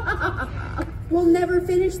 We'll never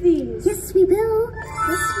finish these. Yes, we will.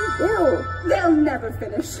 Yes, we will. They'll never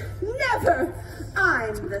finish. Never.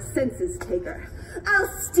 I'm the census taker. I'll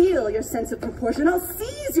steal your sense of proportion. I'll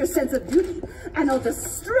seize your sense of beauty. And I'll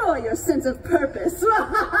destroy your sense of purpose.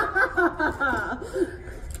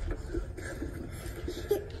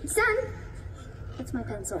 It's done. That's my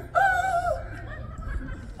pencil. Oh,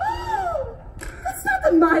 that's not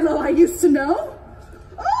the Milo I used to know.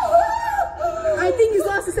 I think he's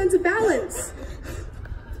lost a sense of balance.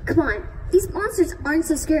 Come on. These monsters aren't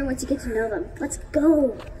so scary once you get to know them. Let's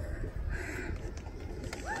go.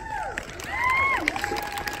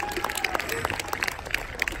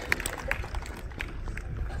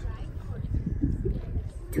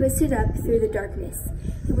 Twisted up through the darkness.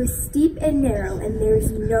 It was steep and narrow, and there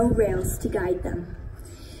was no rails to guide them.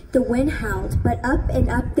 The wind howled, but up and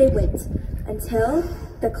up they went, until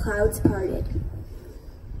the clouds parted.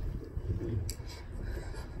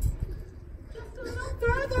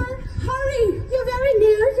 Further! Hurry! You're very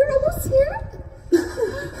near. You're almost here.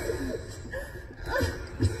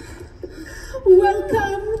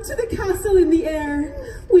 Welcome to the castle in the air.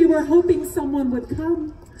 We were hoping someone would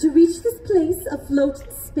come. To reach this place afloat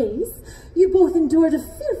in space, you both endured a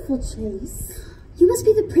fearful chase. You must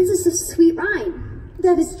be the Princess of Sweet Rhyme.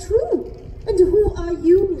 That is true. And who are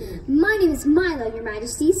you? My name is Milo, your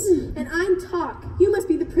majesties. And I'm Tock. You must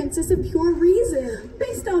be the Princess of Pure Reason.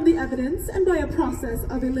 Based on the evidence and by a process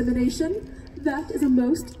of elimination, that is a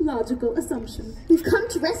most logical assumption. We've come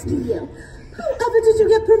to rescue you. However did you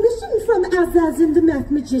get permission from Azaz and the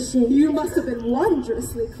Mathemagician? You must have been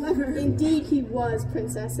wondrously clever. Indeed he was,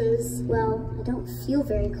 princesses. Well, I don't feel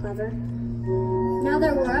very clever. Now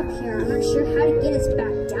that we're up here, I'm not sure how to get us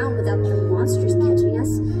back down without the monsters catching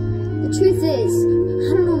us. The truth is,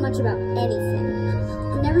 I don't know much about anything.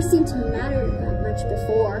 It never seemed to matter that much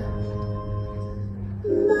before.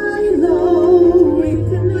 Milo, we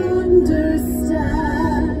can understand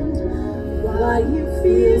why you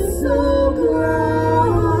feel so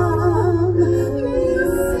glum. You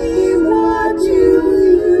see what you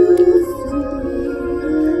used to be,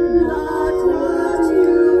 not what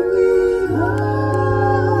you become.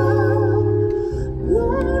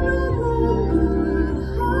 You're no longer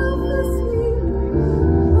half asleep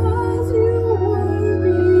as you were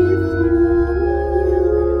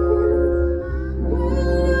before.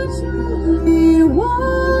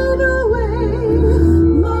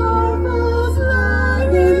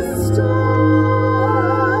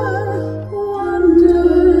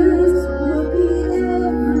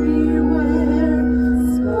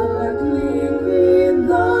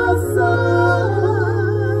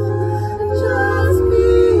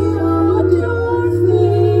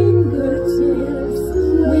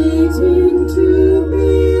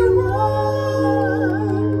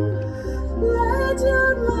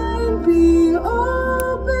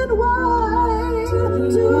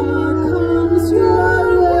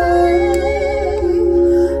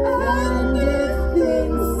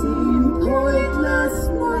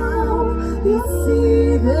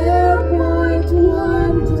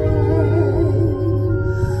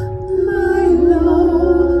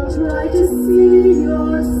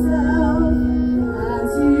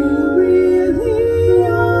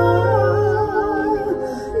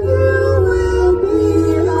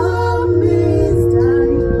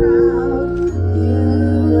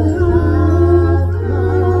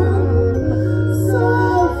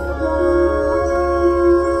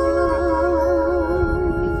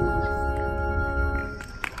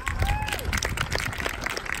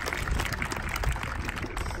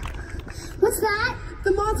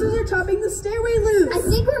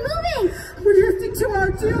 think we're moving. We're drifting to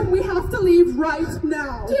our doom. We have to leave right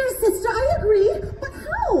now. Dear sister, I agree, but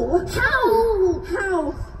how?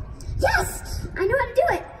 How? Yes, I know how to do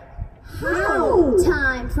it. How?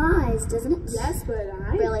 Time flies, doesn't it? Yes, but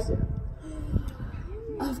I... Really?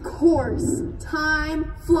 Of course.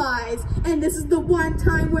 Time flies. And this is the one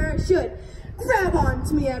time where it should. Grab on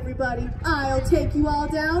to me, everybody. I'll take you all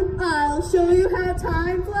down. I'll show you how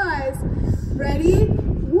time flies. Ready?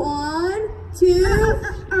 1, 2...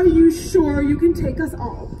 Are you sure you can take us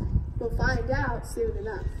all? We'll find out soon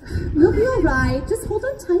enough. We'll be all right. Just hold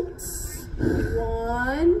on tight.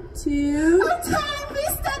 1, 2... Oh, time! Be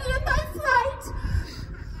steady in thy flight!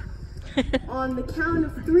 On the count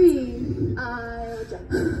of 3, I'll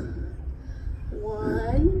jump.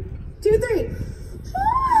 1, 2, 3.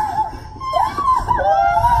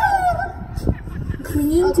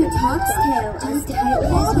 Clinging to Tock's tail as tightly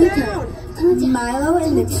as he could, Milo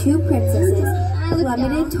and the 2 princesses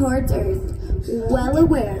plummeted towards Earth, well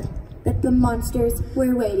aware that the monsters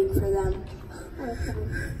were waiting for them.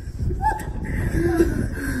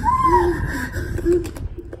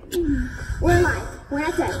 We're alive. We're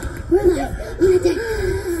not dead. We're alive. We're not dead.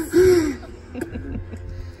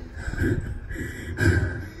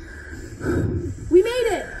 We made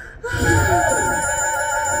it!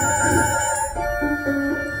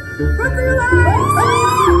 Run for your lives!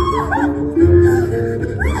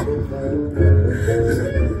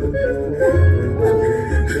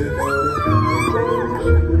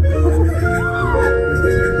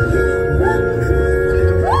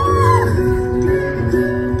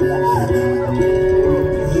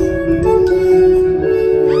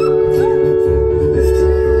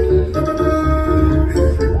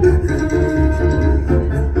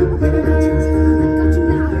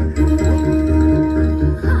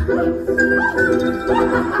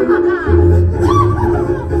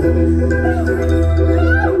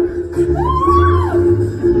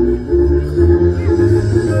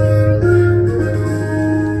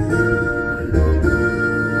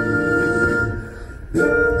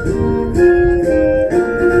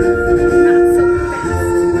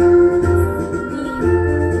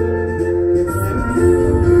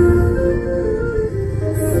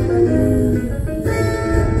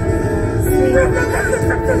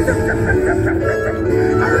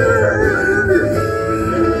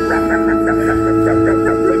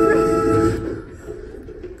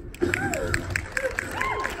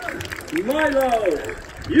 Milo,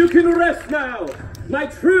 you can rest now. My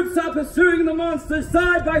troops are pursuing the monsters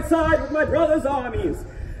side by side with my brother's armies.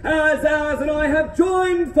 Azaz and I have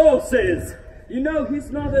joined forces. You know,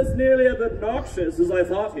 he's not as nearly as obnoxious as I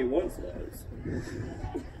thought he once was.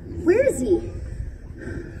 Where is he?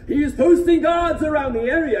 He is posting guards around the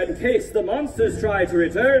area in case the monsters try to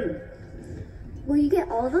return. Will you get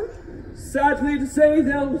all of them? Sadly to say,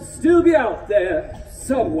 they'll still be out there,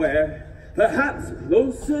 somewhere. Perhaps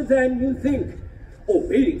closer than you think, or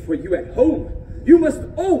waiting for you at home. You must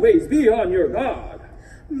always be on your guard.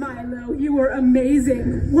 Milo, you were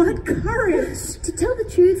amazing. What courage! To tell the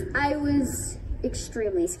truth, I was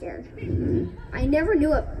extremely scared. I never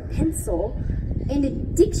knew a pencil and a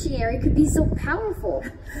dictionary could be so powerful.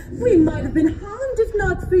 We might have been harmed if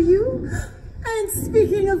not for you. And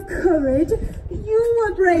speaking of courage, you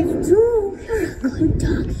were brave too. Good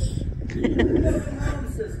doggy.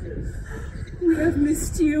 We have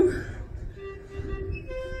missed you.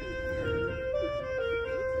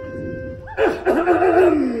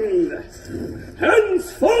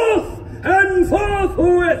 Henceforth and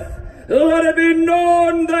forthwith, let it be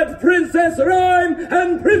known that Princess Rhyme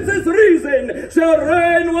and Princess Reason shall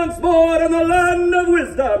reign once more in the land of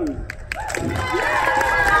wisdom.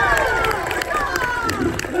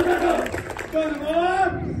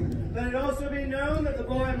 Furthermore, let it also be known that the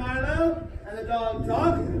boy Milo and the dog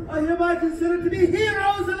Tock are hereby considered to be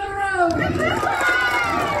heroes of the road.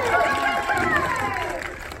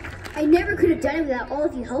 I never could have done it without all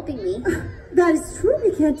of you helping me. That is true,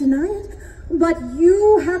 we can't deny it. But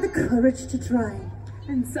you had the courage to try.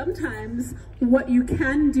 And sometimes what you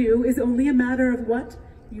can do is only a matter of what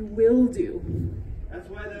you will do. That's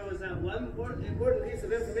why there was that one important piece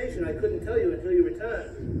of information I couldn't tell you until you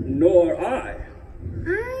returned. Nor I.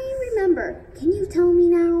 I remember. Can you tell me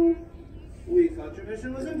now? We thought your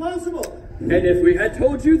mission was impossible. And if we had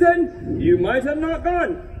told you then, you might have not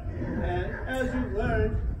gone. And as you've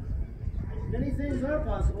learned, many things are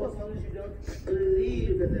possible as long as you don't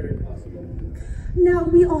believe that they're impossible. Now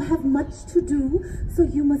we all have much to do, so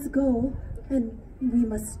you must go, and we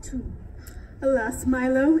must too. Alas,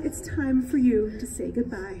 Milo, it's time for you to say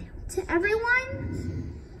goodbye. To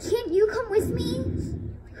everyone? Can't you come with me?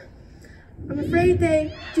 I'm afraid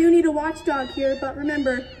they do need a watchdog here, but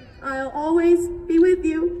remember, I'll always be with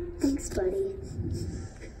you. Thanks, buddy.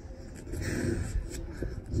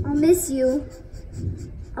 I'll miss you.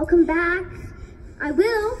 I'll come back. I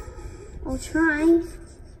will. I'll try.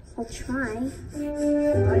 I'll try.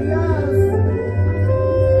 Adios.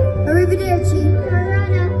 Arrivederci.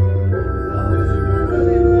 Keliana.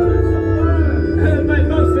 But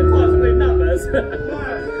most importantly, numbers.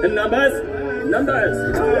 Numbers. Numbers.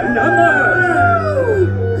 Numbers.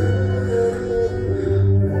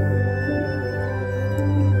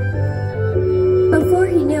 Before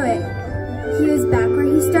he knew it, he was back where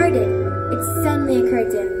he started. It suddenly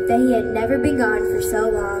occurred to him that he had never been gone for so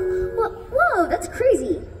long. Whoa, that's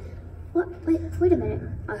crazy. What? Wait a minute.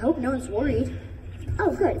 I hope no one's worried.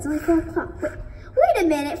 Oh, good. It's only 4 o'clock. Wait a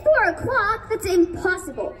minute. 4 o'clock? That's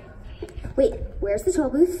impossible. Wait, where's the toll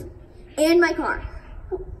booth? And my car.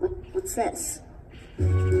 Oh, what's this?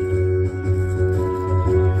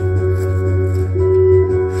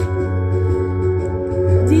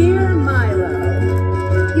 Dear Milo,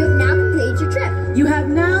 You have now completed your trip. you have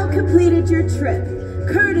now completed your trip,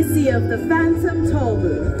 courtesy of the Phantom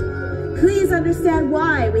Tollbooth. Please understand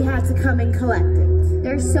why we had to come and collect it.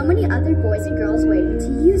 There are so many other boys and girls waiting to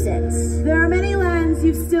use it. There are many lands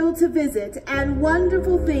you've still to visit and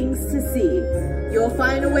wonderful things to see. You'll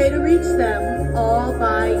find a way to reach them all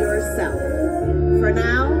by yourself. For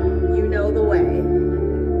now, you know the way.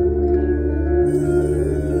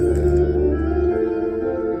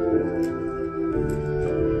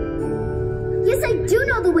 Yes, I do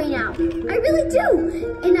know the way now. I really do.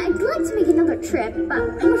 And I'd like to make another trip, but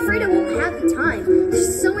I'm afraid I won't have the time.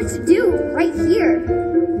 There's so much to do right here.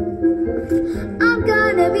 I'm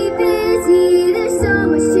gonna be busy. There's so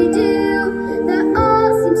much to do. That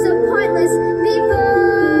all seems so pointless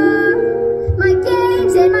before. My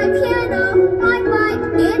games and my piano, my bike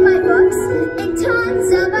and my books, and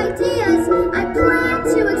tons of ideas I plan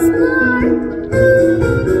to explore.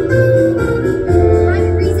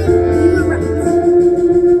 Private reason, you were right.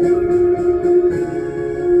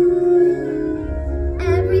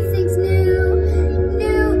 Everything's new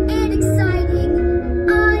and exciting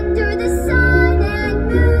under the sun and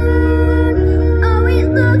moon. Oh, it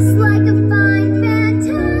looks like a fine,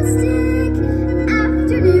 fantastic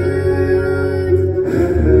afternoon.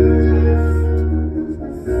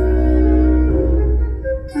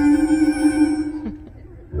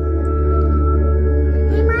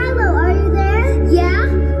 Hey Milo, are you there? Yeah?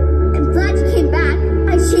 I'm glad you came back.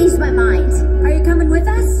 I changed my mind. Are you coming with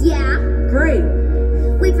us? Yeah? Great.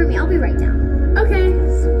 Wait for me, I'll be right down. Okay.